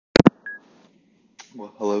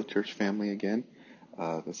Well, hello, church family again.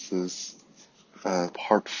 This is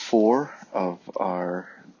part 4 of our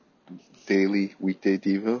daily weekday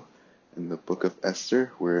Devo in the book of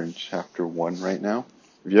Esther. We're in chapter 1 right now.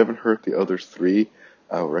 If you haven't heard the other 3,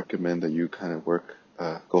 I would recommend that you kind of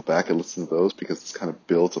go back and listen to those because this kind of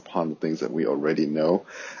builds upon the things that we already know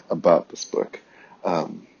about this book.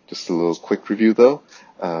 Just a little quick review though.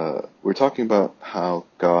 We're talking about how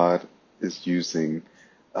God is using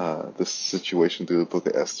this situation through the book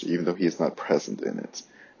of Esther, even though he is not present in it.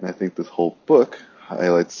 And I think this whole book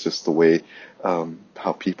highlights just the way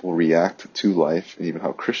how people react to life, and even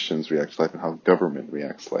how Christians react to life, and how government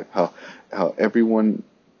reacts to life, how everyone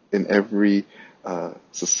in every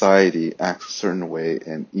society acts a certain way,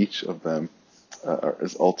 and each of them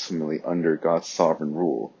is ultimately under God's sovereign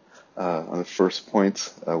rule. On the first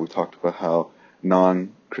point, we talked about how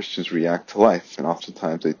non-Christians react to life, and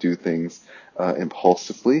oftentimes they do things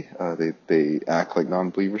impulsively. They act like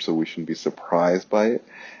non-believers, so we shouldn't be surprised by it.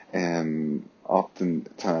 And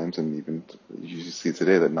oftentimes, and even you see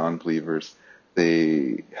today, that non-believers,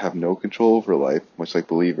 they have no control over life, much like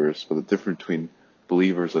believers. But the difference between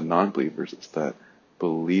believers and non-believers is that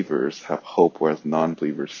believers have hope, whereas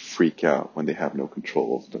non-believers freak out when they have no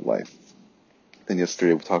control over their life. Then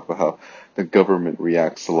yesterday we talked about how the government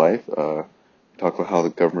reacts to life. We talked about how the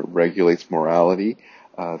government regulates morality.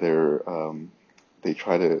 They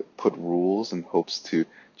try to put rules in hopes to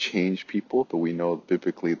change people, but we know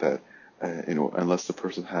biblically that unless the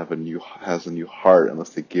person has a new heart,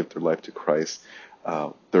 unless they give their life to Christ,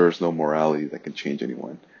 there is no morality that can change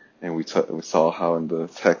anyone. And we saw how in the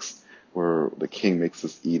text where the king makes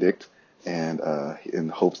this edict, and in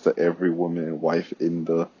hopes that every woman and wife in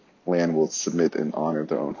the land will submit and honor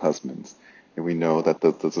their own husbands. And we know that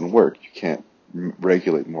doesn't work. You can't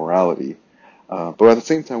regulate morality. But at the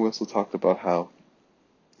same time, we also talked about how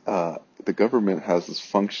the government has this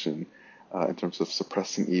function in terms of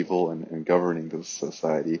suppressing evil and governing the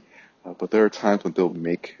society. But there are times when they'll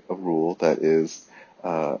make a rule that is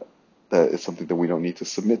something that we don't need to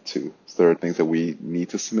submit to. So there are things that we need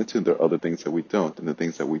to submit to, and there are other things that we don't. And the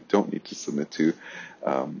things that we don't need to submit to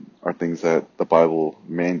are things that the Bible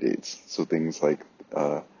mandates. So things like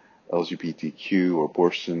LGBTQ or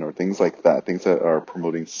abortion or things like that, things that are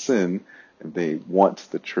promoting sin, and they want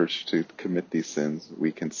the church to commit these sins,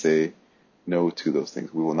 we can say no to those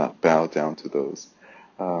things. We will not bow down to those.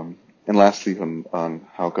 And lastly, on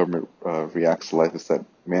how government reacts to life is that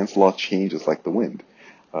man's law changes like the wind.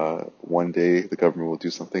 One day the government will do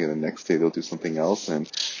something, and the next day they'll do something else. And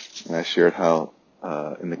I shared how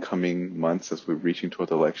in the coming months, as we're reaching toward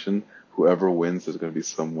the election, whoever wins, there's going to be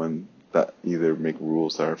someone that either make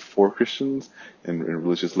rules that are for Christians and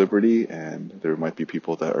religious liberty, and there might be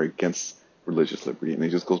people that are against religious liberty, and it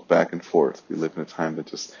just goes back and forth. We live in a time that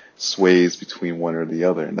just sways between one or the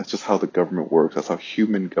other, and that's just how the government works. That's how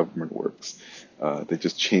human government works. They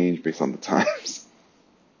just change based on the times.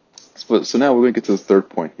 So now we're going to get to the third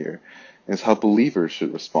point here, and it's how believers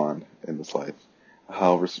should respond in this life,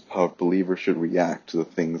 how believers should react to the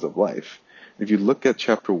things of life. If you look at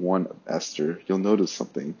chapter 1 of Esther, you'll notice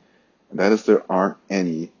something, and that is there aren't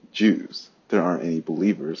any Jews. There aren't any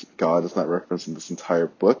believers. God is not referenced in this entire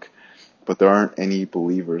book, but there aren't any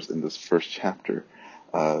believers in this first chapter.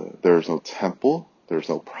 There's no temple. There's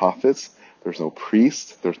no prophets. There's no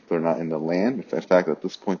priests. They're not in the land. In fact, at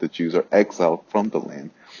this point, the Jews are exiled from the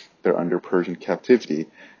land. They're under Persian captivity.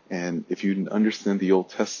 And if you understand the Old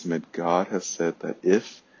Testament, God has said that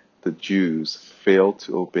if the Jews fail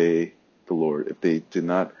to obey the Lord, if they did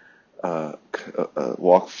not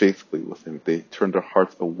walk faithfully with Him, if they turn their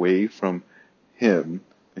hearts away from Him,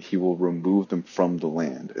 He will remove them from the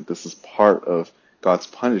land. And this is part of God's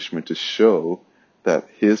punishment to show that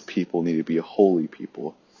His people need to be a holy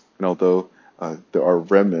people. And although there are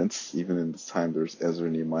remnants, even in this time there's Ezra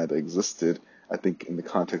and Nehemiah that existed, I think in the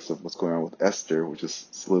context of what's going on with Esther, which is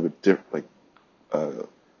a little bit different, like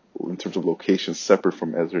in terms of location, separate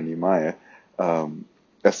from Ezra and Nehemiah,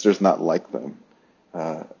 Esther's not like them.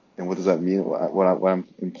 And what does that mean? What I'm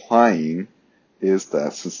implying is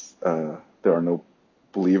that since there are no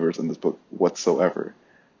believers in this book whatsoever,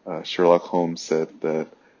 Sherlock Holmes said that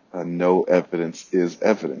no evidence is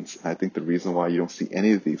evidence. And I think the reason why you don't see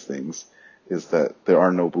any of these things is that there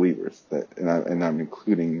are no believers. And I'm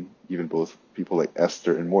including even both people like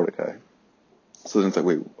Esther and Mordecai. So then it's like,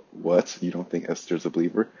 wait, what? You don't think Esther's a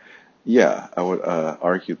believer? Yeah, I would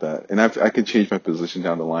argue that. And I could change my position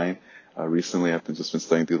down the line. Recently, I've just been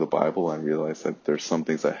studying through the Bible, and I realized that there's some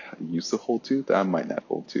things I used to hold to that I might not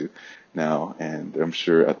hold to now. And I'm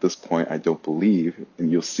sure at this point I don't believe,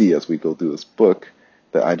 and you'll see as we go through this book,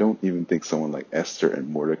 that I don't even think someone like Esther and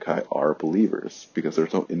Mordecai are believers, because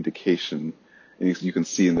there's no indication, and you can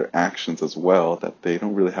see in their actions as well, that they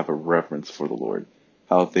don't really have a reverence for the Lord.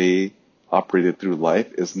 How they operated through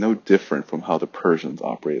life is no different from how the Persians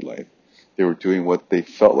operated life. They were doing what they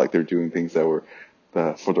felt like they're doing, things that were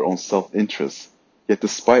for their own self-interest. Yet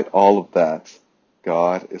despite all of that,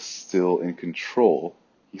 God is still in control.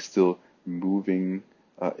 He's still moving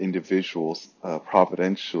individuals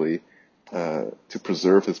providentially to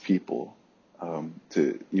preserve his people.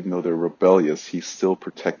 Even though they're rebellious, he's still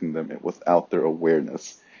protecting them without their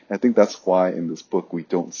awareness. And I think that's why in this book we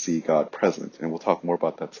don't see God present, and we'll talk more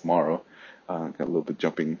about that tomorrow. Got a little bit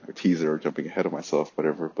jumping ahead of myself,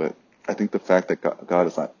 whatever. But I think the fact that God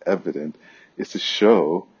is not evident is to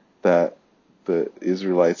show that the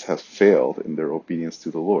Israelites have failed in their obedience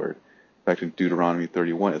to the Lord. In fact, in Deuteronomy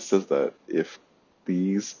 31, it says that if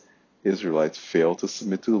these Israelites fail to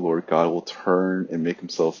submit to the Lord, God will turn and make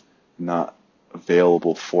himself not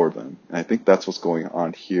available for them. And I think that's what's going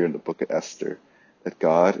on here in the book of Esther, that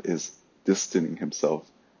God is distancing himself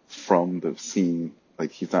from the scene.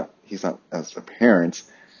 Like he's not as apparent,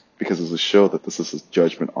 because it's a show that this is his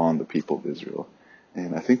judgment on the people of Israel.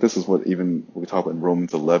 And I think this is what even we talk about in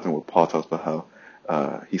Romans 11, where Paul talks about how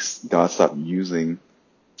God stopped using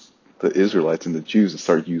the Israelites and the Jews and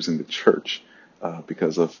started using the church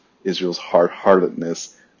because of Israel's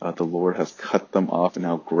hard-heartedness. The Lord has cut them off and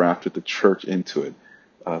now grafted the church into it.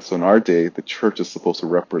 So in our day, the church is supposed to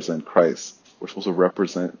represent Christ. We're supposed to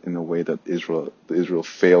represent in a way that Israel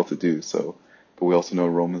failed to do so. But we also know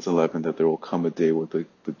in Romans 11 that there will come a day where the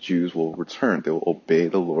Jews will return. They will obey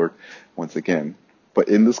the Lord once again. But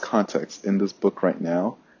in this context, in this book right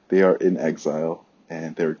now, they are in exile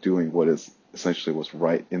and they're doing what is essentially what's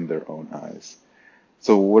right in their own eyes.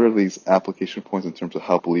 So what are these application points in terms of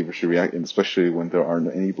how believers should react, and especially when there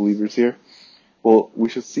aren't any believers here? Well, we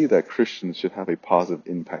should see that Christians should have a positive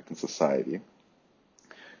impact in society.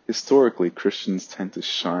 Historically, Christians tend to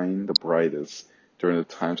shine the brightest during the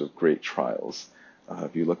times of great trials.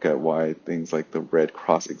 If you look at why things like the Red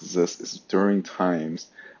Cross exist, it's during times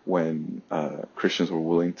when Christians were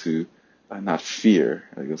willing to not fear.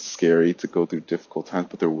 Like, it's scary to go through difficult times,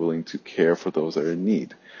 but they're willing to care for those that are in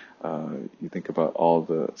need. You think about all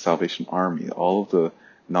the Salvation Army, all of the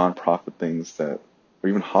nonprofit things that, or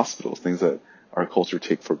even hospitals, things that our culture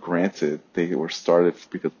take for granted. They were started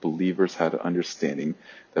because believers had an understanding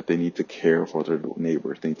that they need to care for their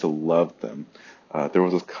neighbors, they need to love them. There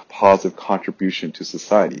was a positive contribution to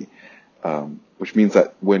society, which means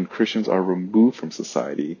that when Christians are removed from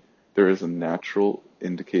society, there is a natural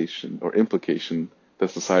indication or implication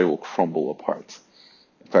that society will crumble apart.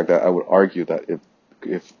 In fact, I would argue that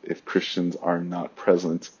if Christians are not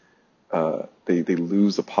present, they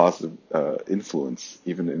lose a positive influence,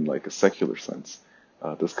 even in like a secular sense.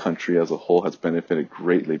 This country as a whole has benefited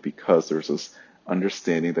greatly because there's this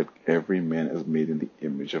understanding that every man is made in the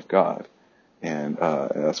image of God. And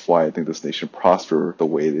that's why I think this nation prospered the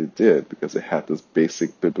way it did, because it had this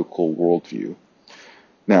basic biblical worldview.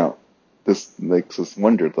 Now, this makes us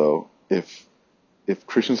wonder, though, if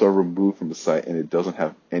Christians are removed from the site and it doesn't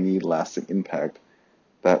have any lasting impact,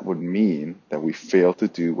 that would mean that we fail to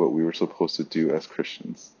do what we were supposed to do as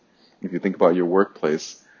Christians. If you think about your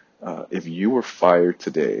workplace, if you were fired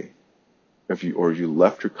today, or you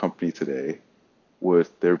left your company today, would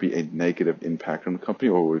there be a negative impact on the company,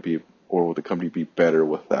 or would the company be better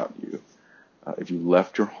without you? If you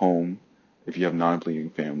left your home, if you have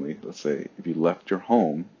non-believing family, let's say, if you left your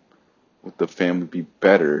home, would the family be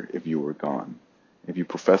better if you were gone? If you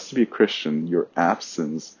profess to be a Christian, your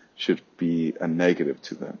absence should be a negative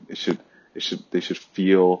to them. They should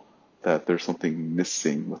feel that there's something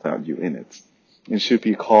missing without you in it. It should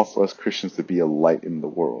be a call for us Christians to be a light in the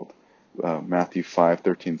world. Matthew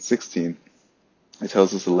 5:13-16, it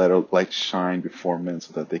tells us to let our light shine before men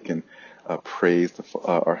so that they can praise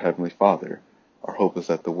our Heavenly Father. Our hope is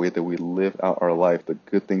that the way that we live out our life, the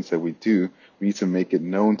good things that we do, we need to make it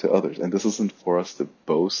known to others. And this isn't for us to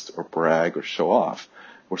boast or brag or show off.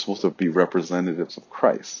 We're supposed to be representatives of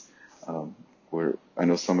Christ. I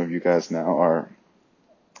know some of you guys now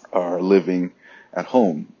are living at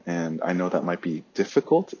home, and I know that might be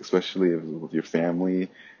difficult, especially with your family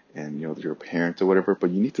and your parents or whatever. But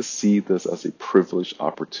you need to see this as a privileged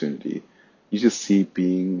opportunity. You just see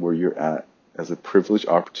being where you're at as a privileged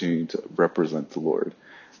opportunity to represent the Lord.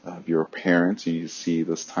 If you're a parent, you see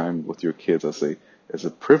this time with your kids as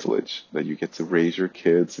a privilege that you get to raise your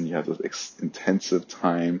kids and you have this intensive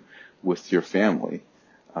time with your family.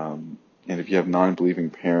 And if you have non-believing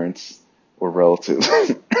parents or relatives,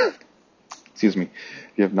 excuse me,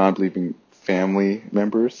 if you have non-believing family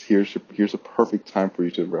members, here's a perfect time for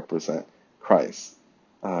you to represent Christ.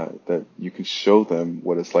 That you can show them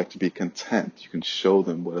what it's like to be content. You can show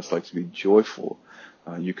them what it's like to be joyful.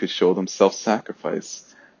 You could show them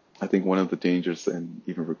self-sacrifice. I think one of the dangers and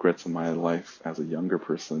even regrets in my life as a younger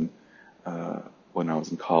person, when I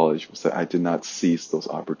was in college, was that I did not seize those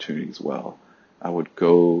opportunities well. I would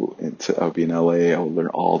be in LA, I would learn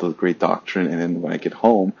all the great doctrine, and then when I get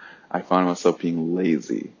home, I found myself being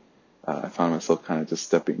lazy. I found myself kind of just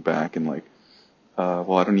stepping back and like,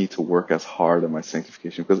 well, I don't need to work as hard on my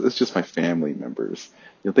sanctification because it's just my family members.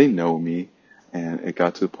 They know me, and it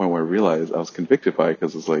got to the point where I realized I was convicted by it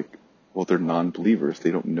because it's like, well, they're non-believers.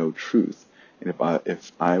 They don't know truth. And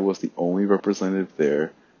if I was the only representative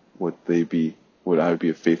there, would I be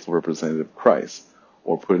a faithful representative of Christ?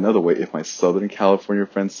 Or put another way, if my Southern California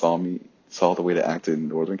friends saw the way to act in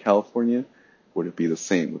Northern California, would it be the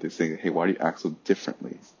same? Would they say, hey, why do you act so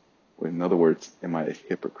differently? Or in other words, am I a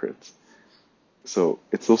hypocrite? So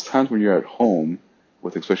it's those times when you're at home,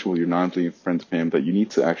 especially with your non-believing friends and family, that you need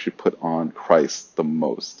to actually put on Christ the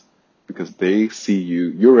most, because they see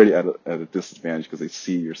you're already at a disadvantage because they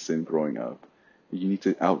see your sin growing up. You need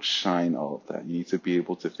to outshine all of that. You need to be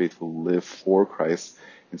able to faithfully live for Christ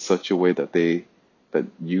in such a way that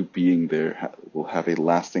you being there will have a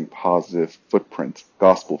lasting positive footprint,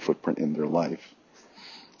 gospel footprint in their life.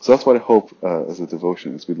 So that's what I hope as a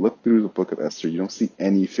devotion. As we look through the book of Esther, you don't see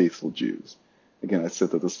any faithful Jews. Again, I said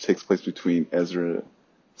that this takes place between Ezra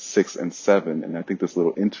 6 and 7, and I think this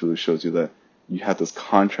little interlude shows you that you have this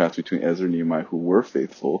contrast between Ezra and Nehemiah who were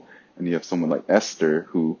faithful, and you have someone like Esther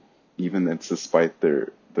who, even despite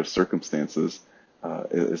their circumstances,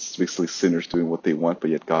 it's basically sinners doing what they want, but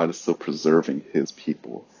yet God is still preserving his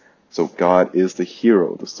people. So God is the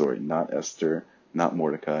hero of the story, not Esther, not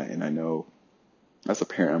Mordecai. And I know as a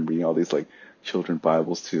parent, I'm reading all these like children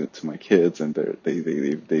Bibles to my kids, and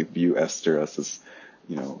they view Esther as this,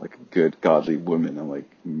 like a good godly woman. I'm like,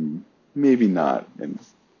 maybe not, and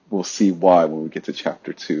we'll see why when we get to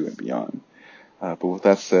chapter 2 and beyond. But with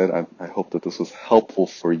that said, I hope that this was helpful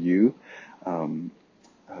for you, and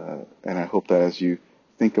I hope that as you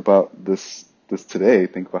think about this today,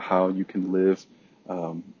 think about how you can live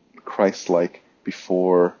Christ-like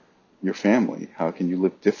before your family. How can you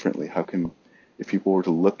live differently? If people were to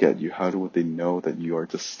look at you, would they know that you are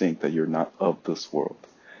distinct, that you're not of this world?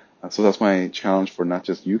 So that's my challenge for not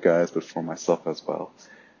just you guys, but for myself as well.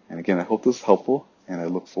 And again, I hope this is helpful, and I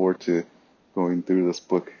look forward to going through this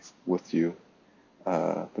book with you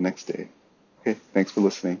the next day. Okay, thanks for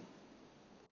listening.